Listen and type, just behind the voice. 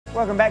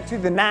Welcome back to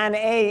the 9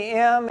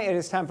 a.m. It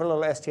is time for a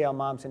little STL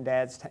Moms and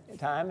Dads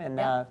time.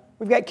 And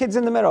we've got Kids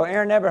in the Middle.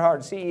 Erin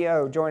Eberhard,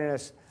 CEO, joining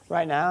us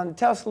right now. And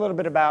tell us a little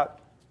bit about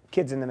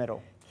Kids in the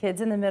Middle.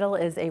 Kids in the Middle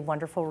is a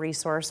wonderful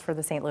resource for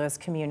the St. Louis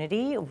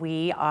community.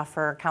 We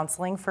offer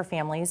counseling for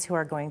families who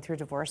are going through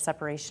divorce,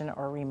 separation,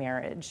 or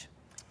remarriage.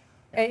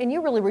 And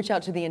you really reach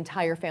out to the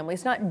entire family.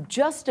 It's not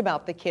just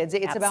about the kids.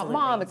 It's about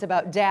mom, it's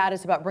about dad,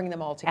 it's about bringing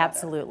them all together.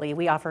 Absolutely.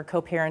 We offer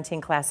co-parenting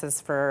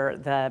classes for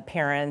the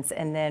parents,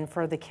 and then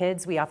for the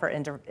kids, we offer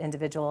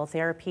individual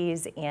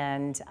therapies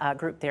and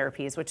group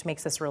therapies, which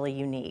makes us really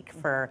unique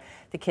for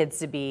the kids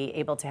to be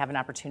able to have an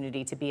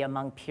opportunity to be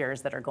among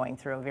peers that are going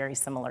through a very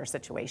similar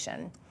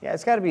situation. Yeah,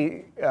 it's got to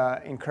be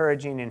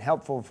encouraging and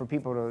helpful for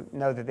people to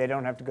know that they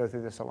don't have to go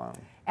through this alone.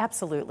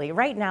 Absolutely.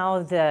 Right now,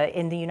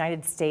 in the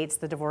United States,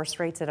 the divorce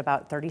rate's at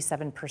about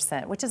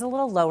 37%, which is a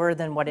little lower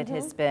than what it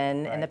has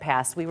been in the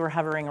past. We were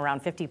hovering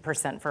around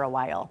 50% for a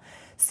while.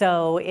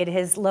 So it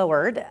has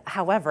lowered.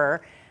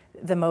 However,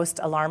 the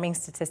most alarming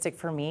statistic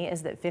for me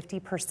is that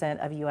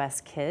 50% of U.S.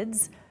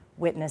 kids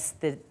witness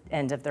the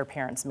end of their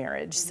parents'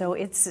 marriage. So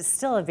it's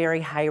still a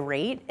very high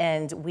rate,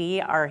 and we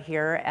are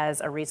here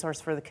as a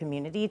resource for the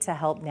community to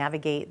help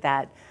navigate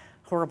that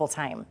horrible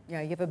time. Yeah,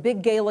 you have a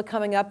big gala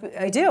coming up.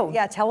 We do.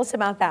 Yeah, tell us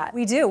about that.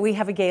 We do. We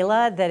have a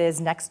gala that is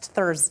next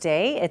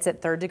Thursday. It's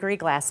at Third Degree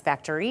Glass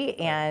Factory,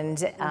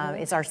 and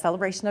it's our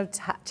Celebration of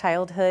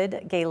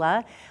Childhood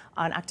Gala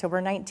on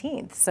October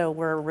 19th. So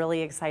we're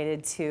really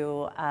excited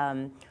to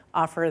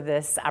offer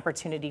this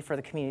opportunity for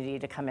the community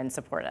to come and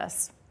support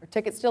us. Are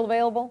tickets still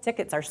available?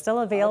 Tickets are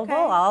still available.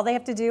 Okay. All they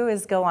have to do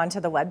is go onto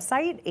the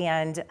website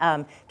and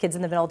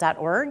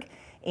kidsinthemiddle.org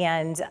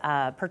and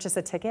purchase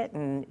a ticket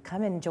and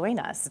come and join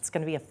us. It's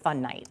going to be a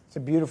fun night. It's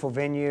a beautiful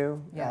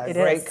venue, It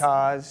great is.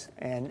 cause,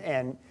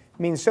 and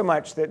means so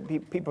much that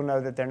people know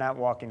that they're not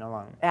walking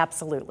alone.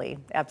 Absolutely,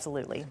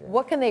 absolutely.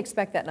 What can they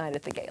expect that night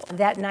at the gala?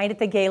 That night at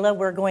the gala,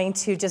 we're going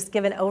to just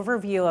give an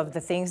overview of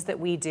the things that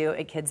we do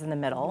at Kids in the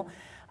Middle.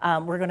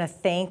 We're going to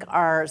thank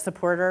our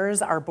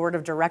supporters, our board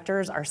of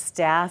directors, our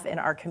staff, and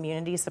our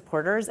community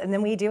supporters. And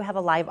then we do have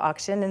a live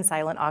auction and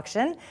silent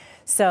auction.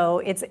 So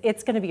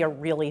it's going to be a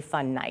really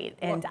fun night.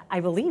 And I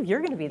believe you're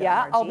going to be there,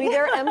 Yeah, Margie. I'll be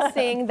there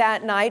emceeing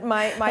that night.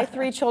 My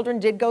three children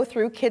did go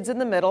through Kids in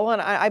the Middle,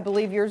 and I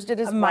believe yours did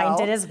as well. Mine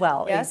did as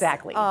well, Yes.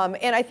 exactly.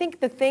 And I think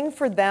the thing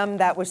for them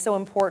that was so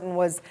important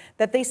was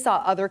that they saw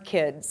other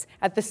kids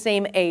at the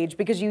same age,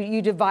 because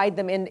you divide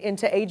them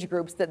into age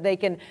groups that they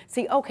can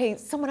see, okay,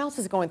 someone else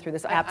is going through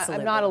this.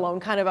 Absolutely. I'm not alone,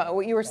 kind of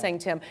what you were saying,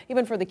 Tim.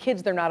 Even for the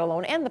kids, they're not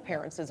alone, and the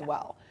parents as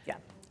well. Yeah.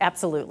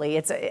 Absolutely.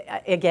 It's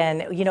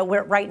again, you know,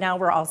 right now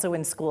we're also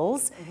in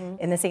schools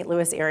in the St.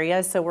 Louis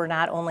area, so we're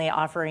not only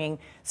offering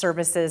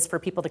services for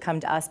people to come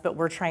to us, but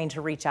we're trying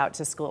to reach out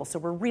to schools. So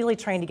we're really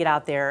trying to get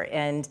out there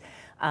and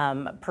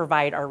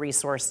provide our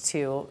resource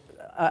to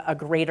a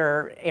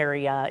greater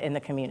area in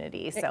the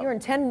community. So You're in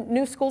 10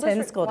 new school 10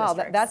 districts? school Wow,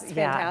 districts. that's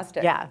Yeah.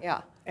 fantastic.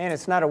 Yeah. And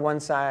it's not a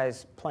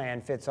one-size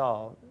plan fits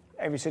all.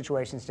 Every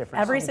situation's different.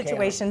 Every Some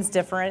situation's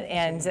different,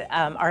 and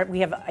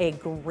we have a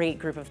great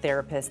group of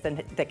therapists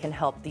that can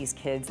help these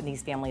kids and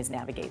these families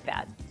navigate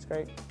that. It's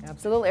great.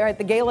 Absolutely. All right,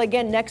 the gala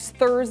again next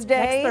Thursday.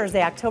 Next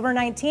Thursday, October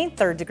 19th,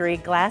 Third Degree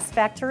Glass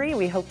Factory.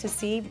 We hope to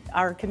see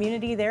our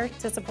community there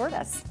to support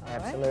us.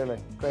 Absolutely.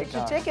 Great Get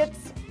your cause.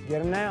 tickets.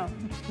 Get them now.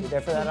 Be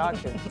there for that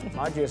auction.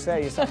 Margie will sell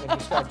you something if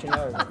you scratch your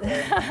nose.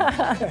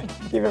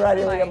 Keep it right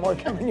here. We got more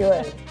coming your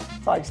way.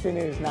 Fox 2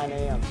 News, 9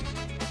 a.m.